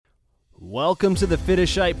Welcome to the Fit as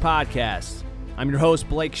Shite podcast. I'm your host,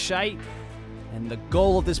 Blake Shite, and the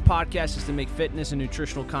goal of this podcast is to make fitness and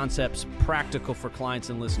nutritional concepts practical for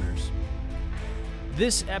clients and listeners.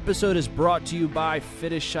 This episode is brought to you by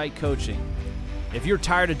Fit as Shite Coaching. If you're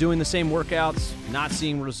tired of doing the same workouts, not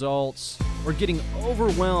seeing results, or getting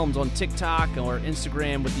overwhelmed on TikTok or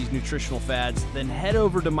Instagram with these nutritional fads, then head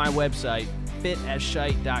over to my website,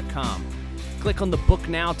 fitashite.com. Click on the Book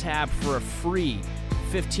Now tab for a free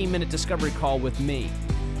 15-minute discovery call with me.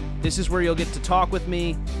 This is where you'll get to talk with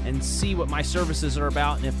me and see what my services are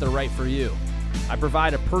about and if they're right for you. I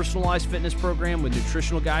provide a personalized fitness program with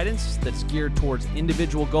nutritional guidance that's geared towards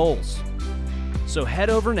individual goals. So head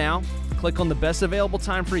over now, click on the best available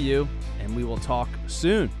time for you, and we will talk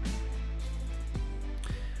soon.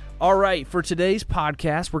 All right, for today's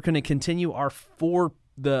podcast, we're going to continue our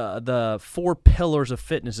the four pillars of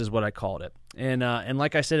fitness is what I called it. And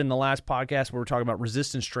like I said in the last podcast, we were talking about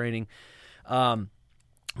resistance training.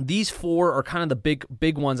 These four are kind of the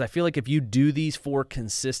big ones. I feel like if you do these four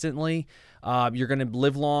consistently, you're going to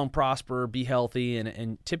live long, prosper, be healthy,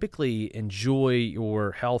 and typically enjoy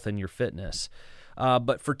your health and your fitness.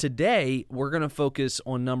 But for today, we're going to focus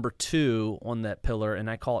on number 2 on that pillar, and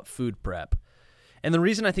I call it food prep. And the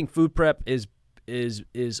reason I think food prep is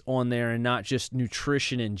on there and not just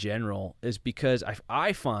nutrition in general is because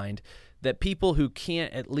I find that people who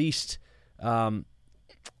can't at least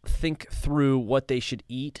think through what they should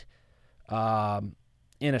eat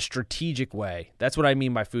in a strategic way. That's what I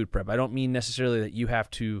mean by food prep. I don't mean necessarily that you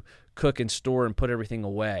have to cook and store and put everything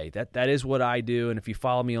away. That is what I do, and if you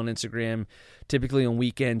follow me on Instagram, typically on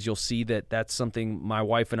weekends, you'll see that that's something my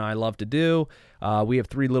wife and I love to do. We have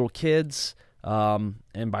 3 little kids,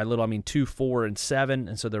 and by little I mean 2, 4, and 7,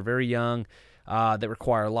 and so they're very young, that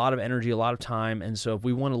require a lot of energy, a lot of time, and so if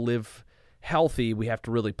we want to live healthy, we have to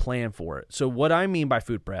really plan for it. So what I mean by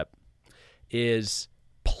food prep is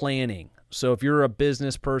planning. So if you're a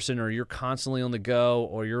business person or you're constantly on the go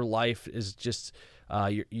or your life is just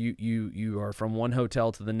you are from one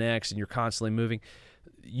hotel to the next and you're constantly moving,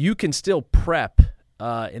 you can still prep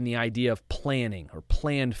in the idea of planning, or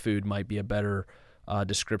planned food might be a better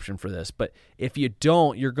description for this. But if you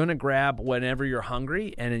don't, you're going to grab whenever you're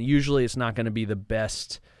hungry, and usually it's not going to be the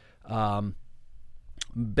best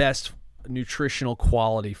nutritional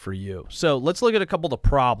quality for you. So let's look at a couple of the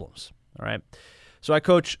problems. All right. So I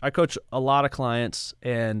coach a lot of clients,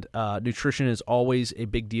 and nutrition is always a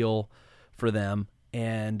big deal for them.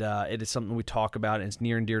 And it is something we talk about, and it's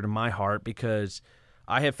near and dear to my heart because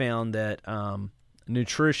I have found that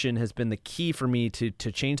nutrition has been the key for me to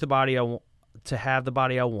change the body I want, to have the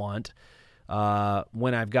body I want.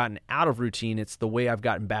 When I've gotten out of routine, it's the way I've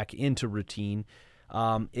gotten back into routine.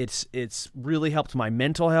 It's really helped my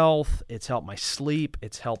mental health. It's helped my sleep.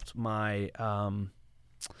 It's helped my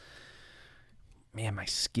my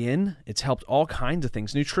skin. It's helped all kinds of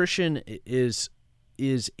things. Nutrition is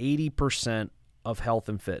 80% of health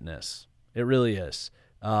and fitness. It really is.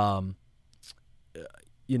 If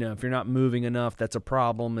you're not moving enough, that's a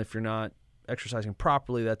problem. If you're not exercising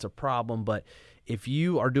properly, that's a problem. But if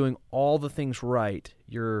you are doing all the things right,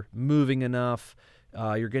 you're moving enough,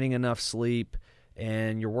 you're getting enough sleep,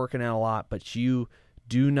 and you're working out a lot, but you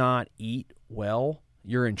do not eat well,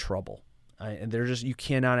 you're in trouble. And you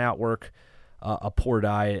cannot outwork a poor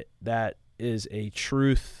diet. That is a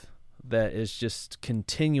truth that is just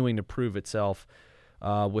continuing to prove itself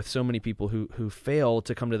with so many people who fail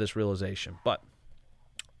to come to this realization. But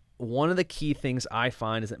one of the key things I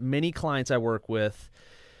find is that many clients I work with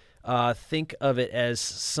think of it as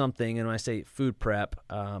something, and when I say food prep,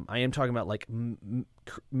 I am talking about like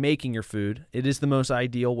making your food. It is the most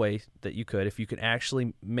ideal way that you could. If you can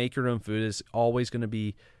actually make your own food, it's always going to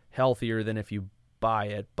be healthier than if you buy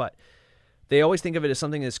it. But they always think of it as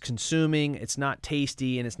something that's consuming. It's not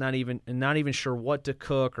tasty, and it's not even sure what to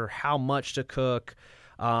cook or how much to cook.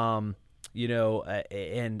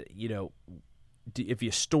 If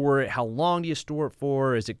you store it, how long do you store it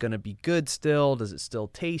for? Is it going to be good still? Does it still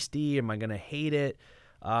tasty? Am I going to hate it?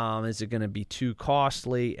 Is it going to be too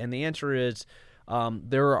costly? And the answer is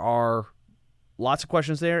there are lots of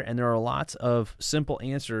questions there, and there are lots of simple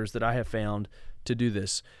answers that I have found to do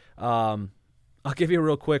this. I'll give you a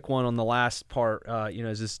real quick one on the last part.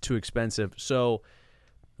 Is this too expensive? So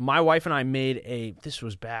my wife and I this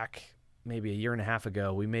was back maybe a year and a half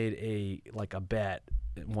ago. We made a bet.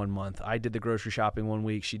 1 month. I did the grocery shopping 1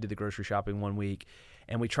 week. She did the grocery shopping 1 week.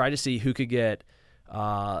 And we tried to see who could get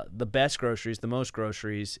the best groceries, the most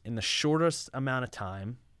groceries in the shortest amount of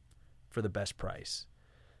time for the best price.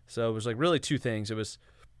 So it was like really 2 things. It was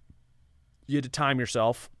you had to time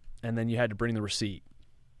yourself, and then you had to bring the receipt.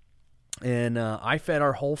 And I fed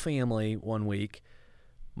our whole family one week.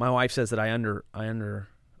 My wife says that I under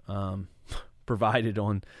provided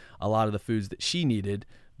on a lot of the foods that she needed,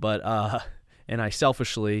 but and I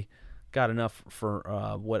selfishly got enough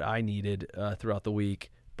for what I needed throughout the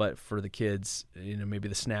week. But for the kids, maybe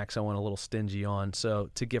the snacks I went a little stingy on. So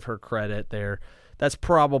to give her credit there, that's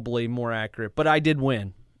probably more accurate. But I did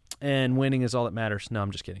win, and winning is all that matters. No, I'm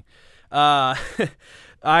just kidding. I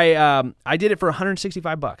did it for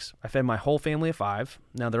 $165. I fed my whole family of 5.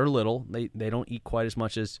 Now they're little; they don't eat quite as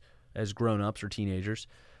much as grown-ups or teenagers,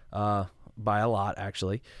 by a lot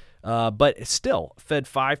actually. But still fed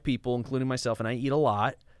 5 people, including myself, and I eat a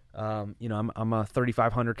lot. I'm a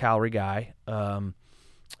 3,500 calorie guy.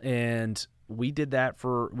 And we did that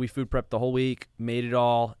we food prepped the whole week, made it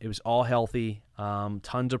all. It was all healthy,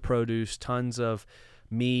 tons of produce, tons of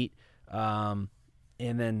meat, and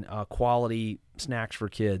then quality snacks for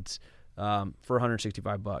kids for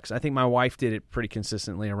 $165. I think my wife did it pretty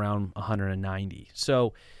consistently around $190.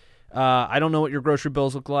 So I don't know what your grocery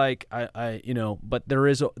bills look like. But there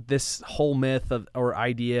is this whole myth or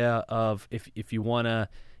idea of if you want to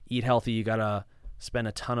eat healthy, you got to spend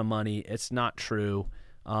a ton of money. It's not true.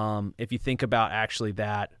 If you think about actually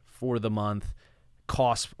that for the month,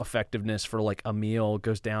 cost effectiveness for like a meal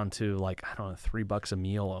goes down to like, I don't know, $3 a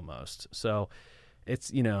meal almost. So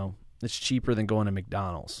it's cheaper than going to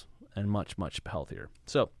McDonald's and much, much healthier.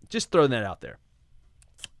 So just throwing that out there.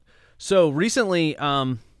 So recently,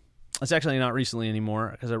 it's actually not recently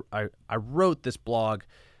anymore because I wrote this blog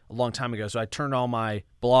a long time ago. So I turned all my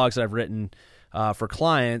blogs that I've written for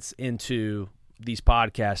clients into these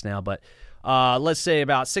podcasts now. But let's say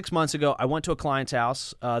about 6 months ago, I went to a client's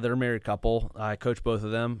house. They're a married couple. I coach both of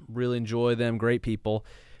them. Really enjoy them. Great people.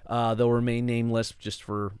 They'll remain nameless just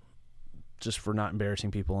for not embarrassing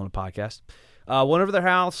people on a podcast. Went over to their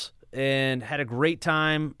house and had a great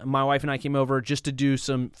time. My wife and I came over just to do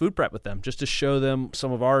some food prep with them, just to show them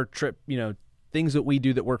some of our trip, things that we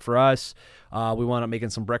do that work for us. We wound up making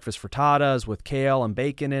some breakfast frittatas with kale and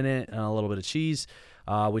bacon in it and a little bit of cheese.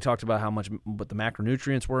 We talked about what the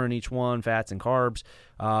macronutrients were in each one, fats and carbs.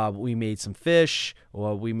 We made some fish.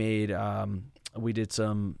 We did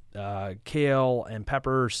some kale and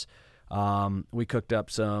peppers. We cooked up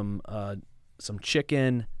some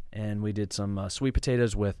chicken, and we did some sweet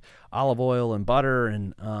potatoes with olive oil and butter,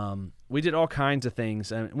 and we did all kinds of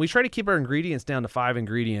things. And we try to keep our ingredients down to 5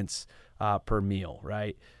 ingredients per meal,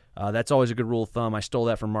 right? That's always a good rule of thumb. I stole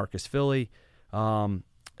that from Marcus Philly. And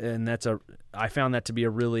I found that to be a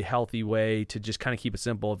really healthy way to just kind of keep it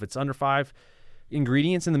simple. If it's under 5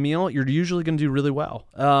 ingredients in the meal, you're usually going to do really well.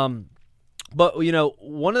 But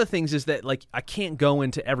one of the things is that like I can't go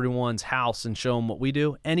into everyone's house and show them what we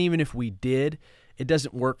do. And even if we did, it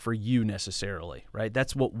doesn't work for you necessarily, right?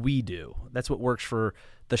 That's what we do. That's what works for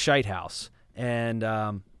the Shite House. And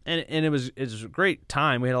it was a great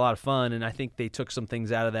time. We had a lot of fun, and I think they took some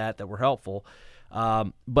things out of that were helpful.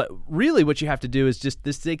 But really what you have to do is just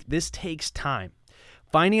this takes time.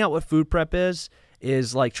 Finding out what food prep is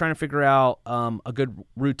like trying to figure out a good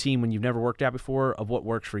routine when you've never worked out before of what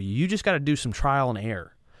works for you. You just got to do some trial and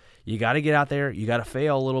error. You got to get out there. You got to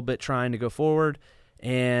fail a little bit trying to go forward,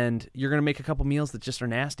 and you're going to make a couple meals that just are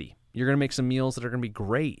nasty. You're going to make some meals that are going to be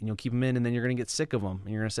great, and you'll keep them in, and then you're going to get sick of them,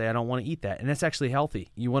 and you're going to say, I don't want to eat that. And that's actually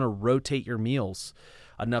healthy. You want to rotate your meals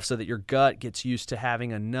enough so that your gut gets used to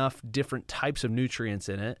having enough different types of nutrients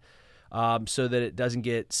in it so that it doesn't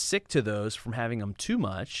get sick to those from having them too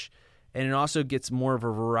much. And it also gets more of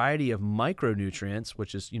a variety of micronutrients,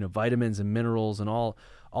 which is, vitamins and minerals and all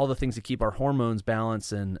the things that keep our hormones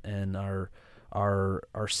balanced and our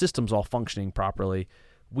systems all functioning properly.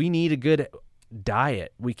 We need a good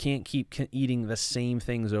diet. We can't keep eating the same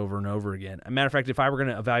things over and over again. As a matter of fact, if I were going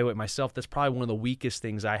to evaluate myself, that's probably one of the weakest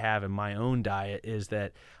things I have in my own diet is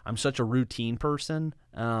that I'm such a routine person,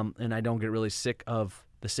 and I don't get really sick of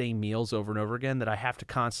the same meals over and over again that I have to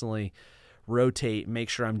constantly rotate, make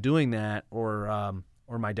sure I'm doing that, or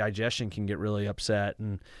my digestion can get really upset,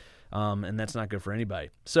 and that's not good for anybody.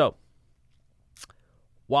 So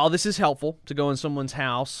while this is helpful to go in someone's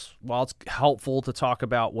house, while it's helpful to talk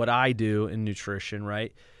about what I do in nutrition,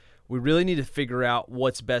 right, we really need to figure out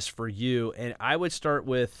what's best for you. And I would start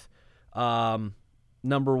with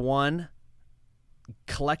number 1,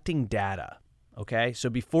 collecting data, okay? So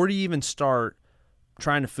before you even start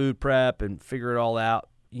trying to food prep and figure it all out,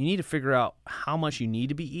 you need to figure out how much you need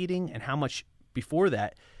to be eating and how much, before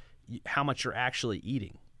that, how much you're actually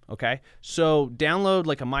eating, okay? So download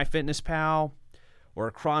like a MyFitnessPal or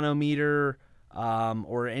a Chronometer,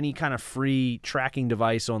 or any kind of free tracking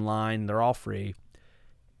device online. They're all free.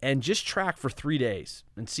 and just track for 3 days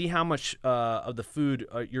and see how much of the food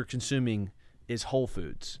you're consuming is whole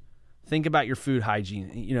foods. Think about your food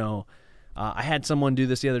hygiene. I had someone do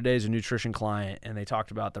this the other day as a nutrition client, and they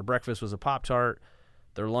talked about their breakfast was a Pop-Tart,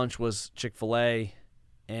 their lunch was Chick-fil-A,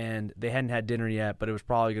 and they hadn't had dinner yet, but it was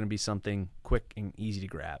probably going to be something quick and easy to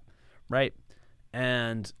grab, right?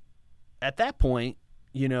 And at that point,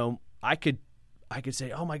 I could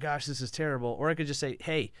say, oh my gosh, this is terrible. Or I could just say,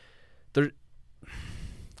 hey,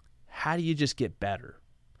 how do you just get better?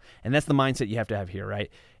 And that's the mindset you have to have here, right?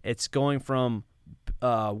 It's going from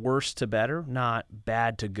worse to better, not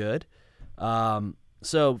bad to good.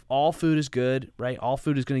 So all food is good, right? All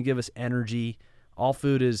food is going to give us energy. All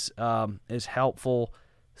food is helpful.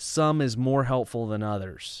 Some is more helpful than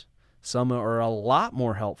others. Some are a lot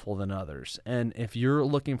more helpful than others. And if you're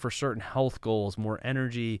looking for certain health goals, more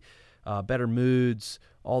energy, better moods,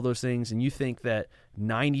 all those things, and you think that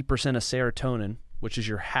 90% of serotonin, which is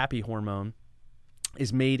your happy hormone,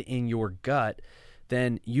 is made in your gut,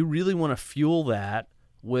 then you really want to fuel that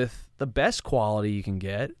with the best quality you can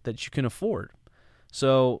get that you can afford.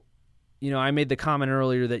 So, I made the comment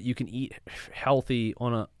earlier that you can eat healthy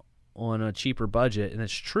on a cheaper budget, and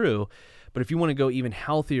it's true. But if you want to go even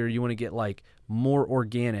healthier, you want to get like more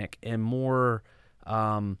organic and more,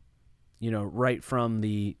 right from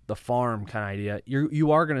the farm kind of idea.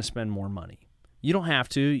 You are going to spend more money. You don't have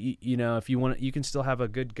to. If you want, you can still have a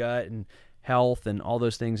good gut and health and all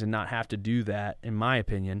those things and not have to do that, in my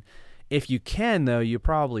opinion. If you can, though, you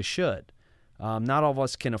probably should. Not all of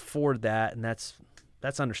us can afford that, and that's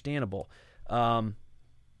understandable.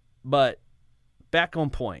 But back on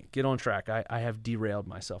point, get on track. I have derailed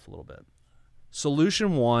myself a little bit.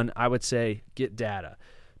 Solution 1, I would say get data.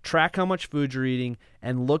 Track how much food you're eating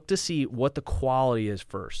and look to see what the quality is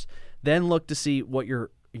first. Then look to see what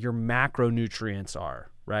your macronutrients are,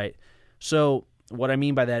 right? So what I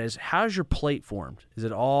mean by that is, how's your plate formed? Is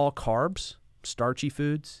it all carbs, starchy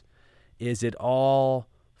foods? Is it all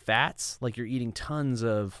fats, like you're eating tons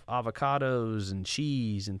of avocados and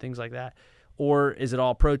cheese and things like that? Or is it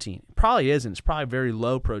all protein? It probably isn't. It's probably very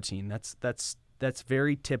low protein. That's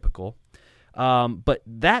very typical. But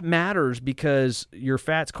that matters because your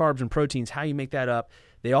fats, carbs, and proteins, how you make that up,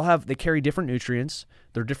 they carry different nutrients.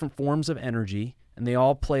 They're different forms of energy, and they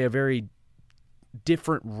all play a very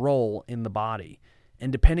different role in the body.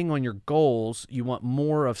 And depending on your goals, you want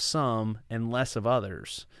more of some and less of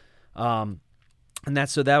others. And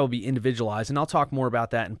that will be individualized. And I'll talk more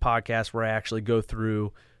about that in podcasts where I actually go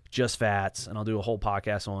through just fats, and I'll do a whole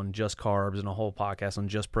podcast on just carbs and a whole podcast on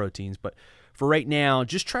just proteins. But for right now,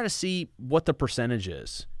 just try to see what the percentage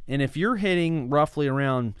is. And if you're hitting roughly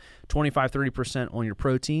around 25-30% on your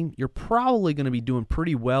protein, you're probably going to be doing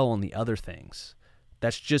pretty well on the other things.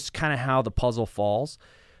 That's just kind of how the puzzle falls.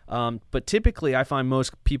 But typically, I find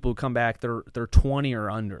most people who come back, they're 20 or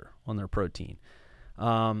under on their protein.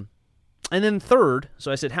 And then third,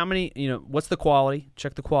 so I said, what's the quality?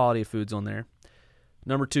 Check the quality of foods on there.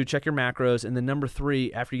 Number 2, check your macros. And then number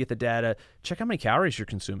 3, after you get the data, check how many calories you're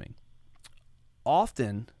consuming.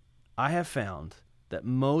 Often, I have found that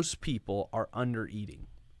most people are under eating,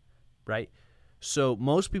 right? So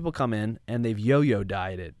most people come in and they've yo-yo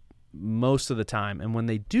dieted most of the time. And when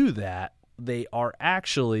they do that, they are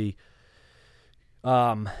actually,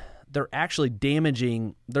 they're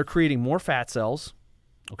creating more fat cells,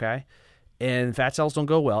 okay? And fat cells don't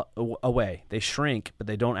go away. They shrink, but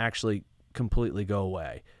they don't actually completely go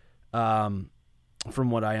away, from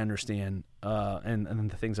what I understand, and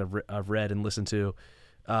the things I've read and listened to.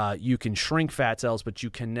 You can shrink fat cells, but you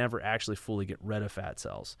can never actually fully get rid of fat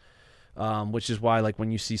cells, which is why, like, when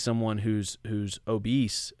you see someone who's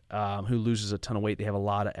obese, who loses a ton of weight, they have a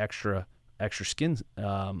lot of extra skin,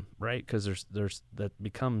 right? Because there's that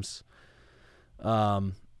becomes a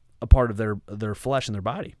part of their flesh and their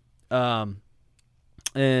body. So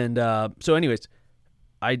anyways,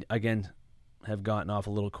 I again have gotten off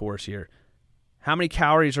a little course here. How many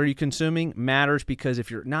calories are you consuming matters, because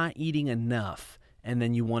if you're not eating enough and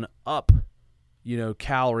then you want to up,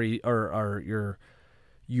 calorie or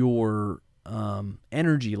your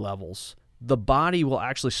energy levels, the body will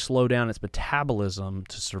actually slow down its metabolism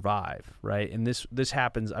to survive, right? And this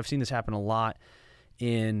happens. I've seen this happen a lot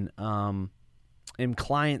in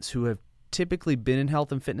clients who have typically been in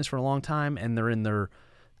health and fitness for a long time, and they're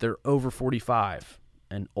over 45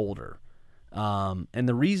 and older. And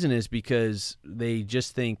the reason is because they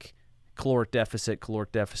just think caloric deficit,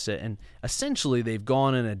 and essentially they've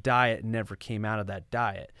gone in a diet and never came out of that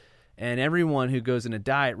diet. And everyone who goes in a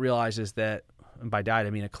diet realizes that, and by diet I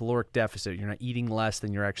mean a caloric deficit, you're not eating less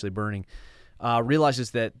than you're actually burning,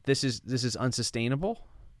 realizes that this is unsustainable,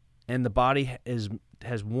 and the body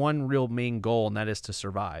has one real main goal, and that is to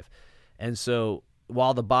survive. And so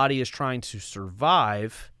while the body is trying to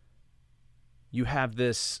survive, you have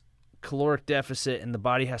this caloric deficit, and the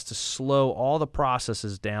body has to slow all the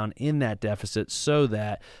processes down in that deficit so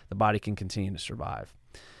that the body can continue to survive.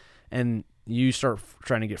 And you start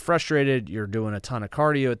trying to get frustrated. You're doing a ton of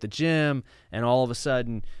cardio at the gym, and all of a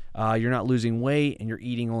sudden you're not losing weight, and you're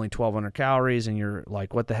eating only 1,200 calories, and you're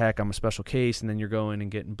like, what the heck, I'm a special case. And then you're going and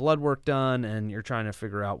getting blood work done, and you're trying to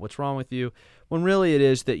figure out what's wrong with you, when really it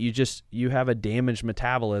is that you have a damaged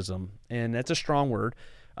metabolism. And that's a strong word,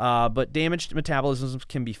 but damaged metabolisms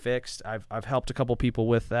can be fixed. I've helped a couple people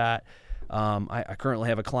with that. I currently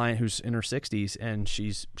have a client who's in her 60s, and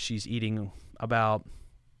she's eating about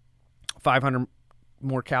 500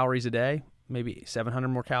 more calories a day, maybe 700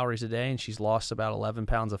 more calories a day, and she's lost about 11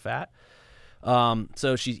 pounds of fat.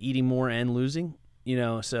 So she's eating more and losing,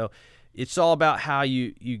 so it's all about how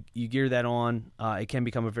you gear that on. It can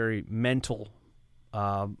become a very mental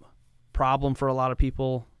problem for a lot of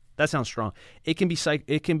people. That sounds strong. It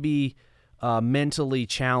can be mentally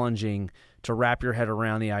challenging to wrap your head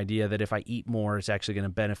around the idea that if I eat more, it's actually going to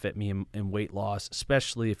benefit me in weight loss,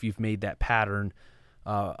 especially if you've made that pattern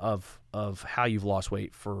of how you've lost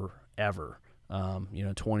weight forever,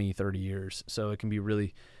 20, 30 years. So it can be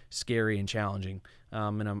really scary and challenging.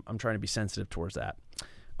 And I'm trying to be sensitive towards that.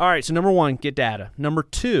 All right. So number 1, get data. Number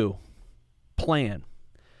 2, plan.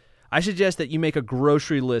 I suggest that you make a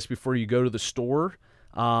grocery list before you go to the store.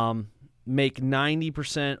 Make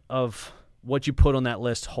 90% of what you put on that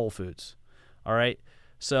list whole foods. All right.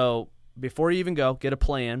 So before you even go, get a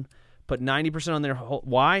plan. Put 90% on there.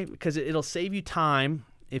 Why? Because it'll save you time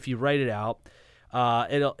if you write it out.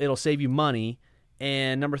 It'll save you money.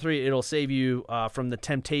 And number 3, it'll save you from the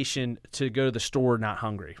temptation to go to the store not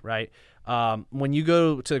hungry, right? When you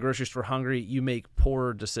go to the grocery store hungry, you make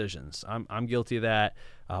poor decisions. I'm guilty of that.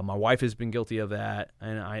 My wife has been guilty of that,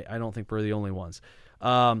 and I don't think we're the only ones.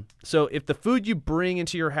 So if the food you bring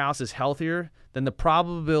into your house is healthier, then the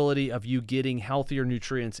probability of you getting healthier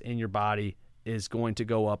nutrients in your body is going to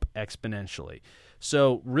go up exponentially.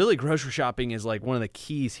 So really, grocery shopping is like one of the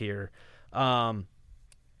keys here.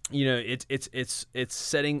 It's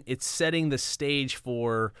setting the stage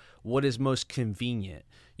for what is most convenient.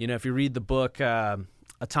 If you read the book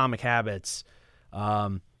Atomic Habits,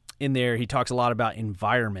 in there he talks a lot about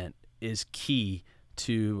environment is key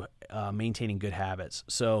to maintaining good habits.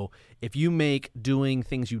 So if you make doing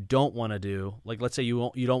things you don't want to do, like let's say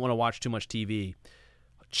you don't want to watch too much TV,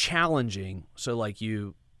 challenging, so like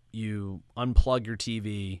you unplug your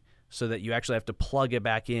TV so that you actually have to plug it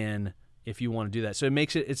back in if you want to do that. So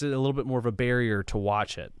it's a little bit more of a barrier to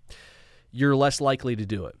watch it. You're less likely to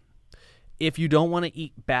do it. If you don't want to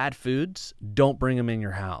eat bad foods, don't bring them in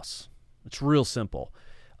your house. It's real simple.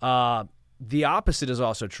 The opposite is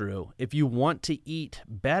also true. If you want to eat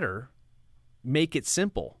better, make it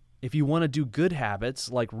simple. If you want to do good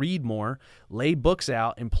habits like read more, lay books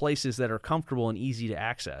out in places that are comfortable and easy to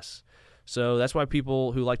access. So that's why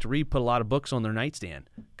people who like to read put a lot of books on their nightstand,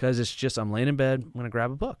 because it's just, I'm laying in bed, I'm going to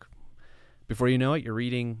grab a book. Before you know it, you're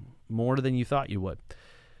reading more than you thought you would.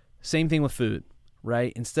 Same thing with food,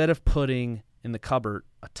 right? Instead of putting in the cupboard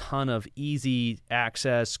a ton of easy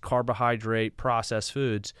access, carbohydrate, processed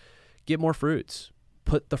foods, get more fruits.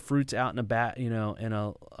 Put the fruits out in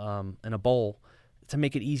a bowl to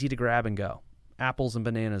make it easy to grab and go. Apples and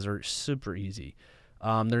bananas are super easy.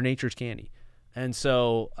 They're nature's candy. And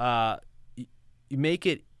so you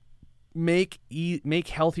make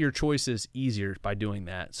healthier choices easier by doing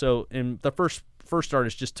that. So the first start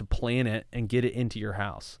is just to plan it and get it into your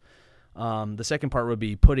house. The second part would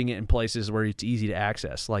be putting it in places where it's easy to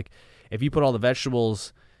access. Like if you put all the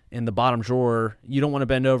vegetables in the bottom drawer, you don't want to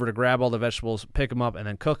bend over to grab all the vegetables, pick them up, and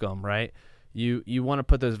then cook them, right? You want to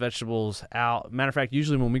put those vegetables out. Matter of fact,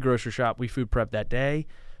 usually when we grocery shop, we food prep that day.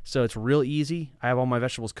 So it's real easy. I have all my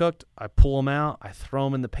vegetables cooked. I pull them out. I throw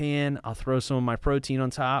them in the pan. I'll throw some of my protein on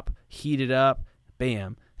top, heat it up.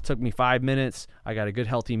 Bam. It took me 5 minutes. I got a good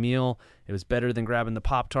healthy meal. It was better than grabbing the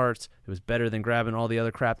Pop-Tarts. It was better than grabbing all the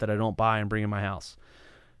other crap that I don't buy and bring in my house.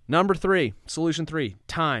 Number 3, solution 3,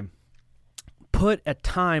 time. Put a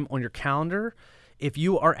time on your calendar. If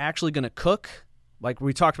you are actually going to cook, like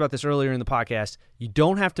we talked about this earlier in the podcast, you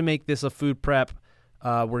don't have to make this a food prep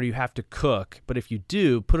where you have to cook. But if you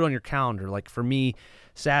do, put it on your calendar. Like for me,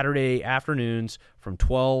 Saturday afternoons from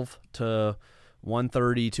 12 to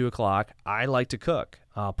 1:30, 2 o'clock, I like to cook.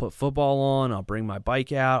 I'll put football on. I'll bring my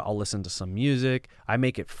bike out. I'll listen to some music. I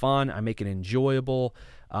make it fun. I make it enjoyable.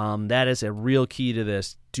 That is a real key to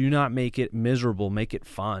this. Do not make it miserable. Make it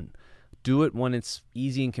fun. Do it when it's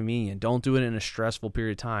easy and convenient. Don't do it in a stressful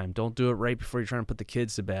period of time. Don't do it right before you're trying to put the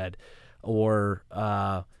kids to bed, or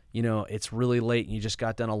it's really late and you just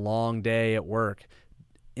got done a long day at work.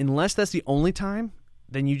 Unless that's the only time,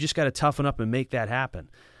 then you just got to toughen up and make that happen.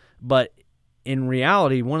 But in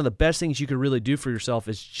reality, one of the best things you could really do for yourself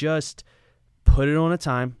is just put it on a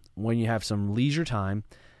time when you have some leisure time.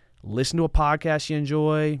 Listen to a podcast you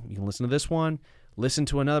enjoy. You can listen to this one. Listen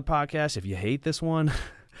to another podcast if you hate this one.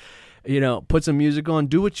 Put some music on.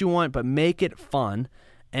 Do what you want, but make it fun.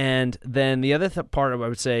 And then the other part I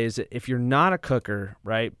would say is that if you're not a cooker,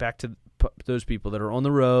 right, back to those people that are on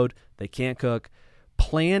the road, they can't cook,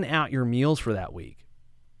 plan out your meals for that week.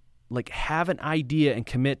 Like, have an idea and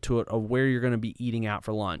commit to it of where you're going to be eating out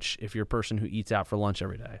for lunch if you're a person who eats out for lunch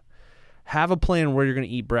every day. Have a plan where you're going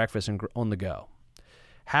to eat breakfast and on the go.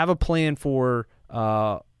 Have a plan for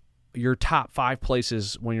your top 5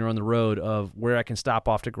 places when you're on the road of where I can stop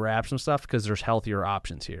off to grab some stuff because there's healthier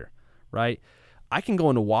options here, right? I can go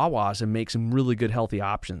into Wawa's and make some really good healthy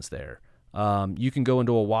options there. You can go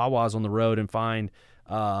into a Wawa's on the road and find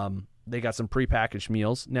they got some prepackaged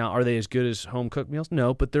meals. Now, are they as good as home-cooked meals?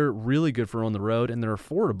 No, but they're really good for on the road, and they're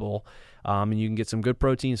affordable. And you can get some good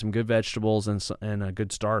protein, some good vegetables, and a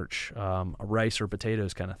good starch, rice or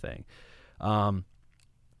potatoes kind of thing.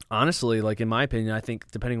 Honestly, like in my opinion, I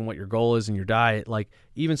think depending on what your goal is in your diet, like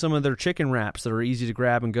even some of their chicken wraps that are easy to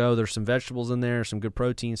grab and go, there's some vegetables in there, some good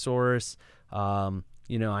protein source. I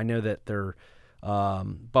know that their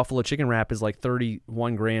buffalo chicken wrap is like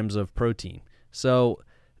 31 grams of protein. So,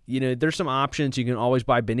 there's some options. You can always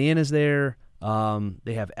buy bananas there.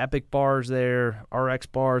 They have Epic bars there. RX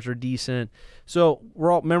bars are decent. So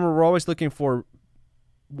we're always looking for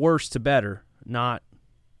worse to better, not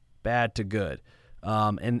bad to good.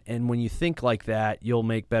 And when you think like that, you'll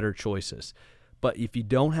make better choices. But if you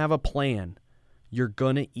don't have a plan, you're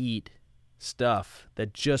going to eat stuff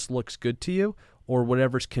that just looks good to you or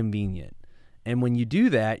whatever's convenient. And when you do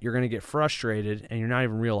that, you're going to get frustrated and you're not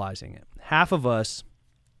even realizing it. Half of us,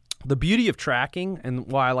 the beauty of tracking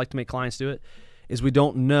and why I like to make clients do it is we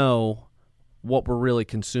don't know what we're really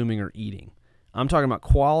consuming or eating. I'm talking about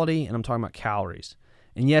quality and I'm talking about calories.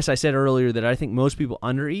 And yes, I said earlier that I think most people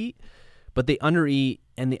undereat, but they undereat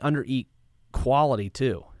and they undereat quality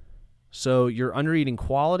too. So you're undereating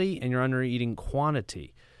quality and you're undereating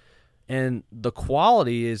quantity. And the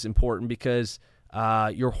quality is important because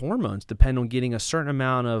your hormones depend on getting a certain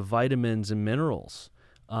amount of vitamins and minerals.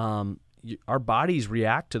 Our bodies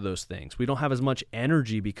react to those things. We don't have as much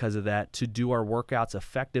energy because of that to do our workouts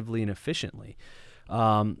effectively and efficiently.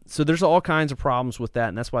 So there's all kinds of problems with that,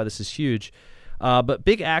 and that's why this is huge. But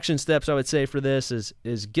big action steps I would say for this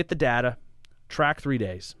is get the data, track 3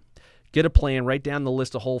 days, get a plan, write down the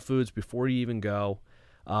list of Whole Foods before you even go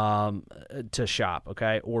to shop,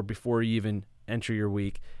 okay, or before you even enter your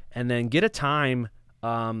week, and then get a time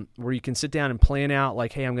where you can sit down and plan out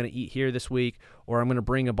like, hey, I'm going to eat here this week, or I'm going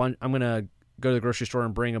to go to the grocery store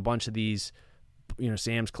and bring a bunch of these,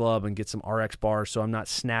 Sam's Club and get some RX bars so I'm not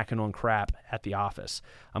snacking on crap at the office.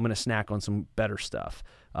 I'm going to snack on some better stuff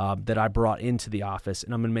that I brought into the office,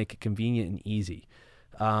 and I'm going to make it convenient and easy.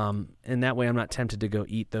 And that way I'm not tempted to go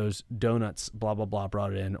eat those donuts, blah, blah, blah,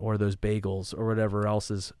 brought it in, or those bagels or whatever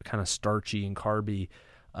else is kind of starchy and carby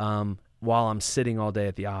while I'm sitting all day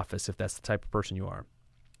at the office, if that's the type of person you are.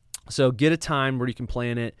 So get a time where you can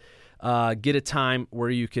plan it. Get a time where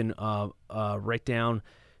you can write down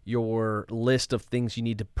your list of things you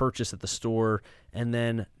need to purchase at the store, and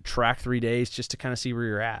then track 3 days just to kind of see where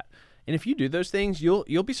you're at. And if you do those things,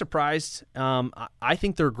 you'll be surprised. I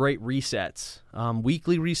think they're great resets,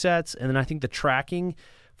 weekly resets. And then I think the tracking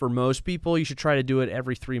for most people, you should try to do it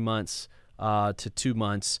every 3 months to 2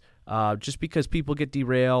 months, just because people get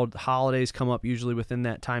derailed. Holidays come up usually within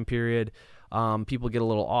that time period. People get a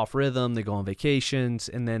little off rhythm. They go on vacations,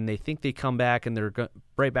 and then they think they come back and they're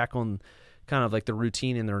right back on kind of like the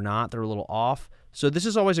routine, and they're not. They're a little off. So this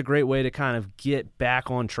is always a great way to kind of get back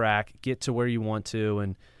on track, get to where you want to,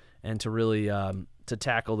 and to really to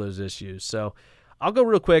tackle those issues. So I'll go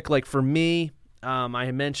real quick. Like for me, I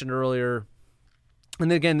had mentioned earlier,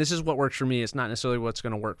 and again, this is what works for me. It's not necessarily what's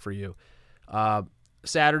going to work for you.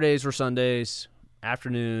 Saturdays or Sundays,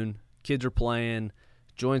 afternoon, kids are playing,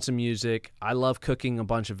 enjoying some music. I love cooking a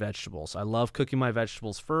bunch of vegetables. I love cooking my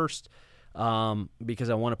vegetables first because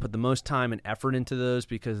I want to put the most time and effort into those,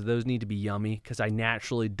 because those need to be yummy, because I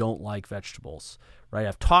naturally don't like vegetables, right?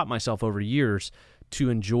 I've taught myself over years to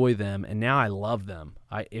enjoy them, and now I love them.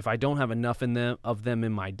 If I don't have enough of them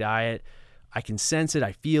in my diet, I can sense it,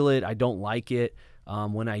 I feel it, I don't like it.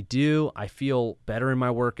 When I do, I feel better in my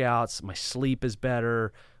workouts. My sleep is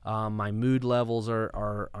better. My mood levels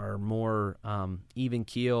are more even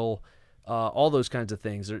keel. All those kinds of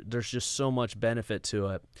things. There's just so much benefit to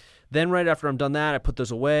it. Then right after I'm done that, I put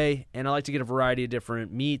those away, and I like to get a variety of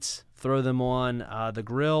different meats, throw them on the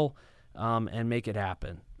grill, and make it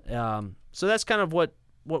happen. So that's kind of what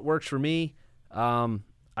works for me.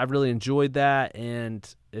 I've really enjoyed that,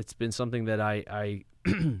 and it's been something that I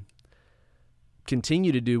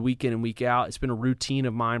continue to do week in and week out. It's been a routine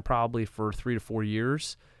of mine probably for 3 to 4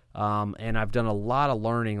 years. And I've done a lot of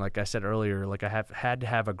learning, like I said earlier. Like I have had to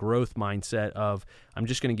have a growth mindset of I'm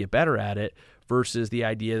just going to get better at it versus the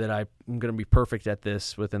idea that I'm going to be perfect at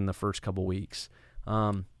this within the first couple weeks.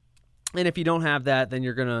 And if you don't have that, then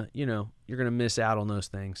you're going to miss out on those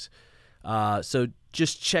things. So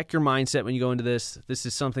just check your mindset when you go into this. This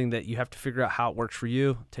is something that you have to figure out how it works for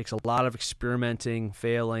you. It takes a lot of experimenting,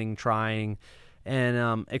 failing, trying,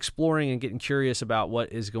 and exploring and getting curious about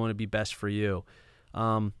what is going to be best for you.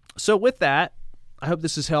 So with that, I hope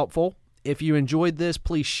this is helpful. If you enjoyed this,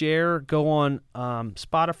 please share. Go on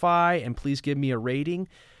Spotify and please give me a rating,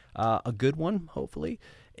 a good one, hopefully.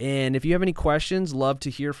 And if you have any questions, love to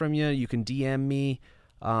hear from you. You can DM me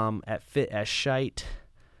at FitAsScheidt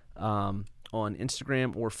on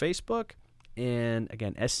Instagram or Facebook. And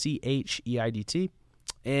again, SCHEIDT.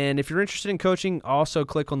 And if you're interested in coaching, also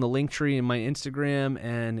click on the link tree in my Instagram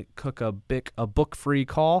and cook a book free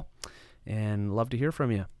call. And love to hear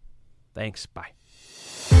from you. Thanks. Bye.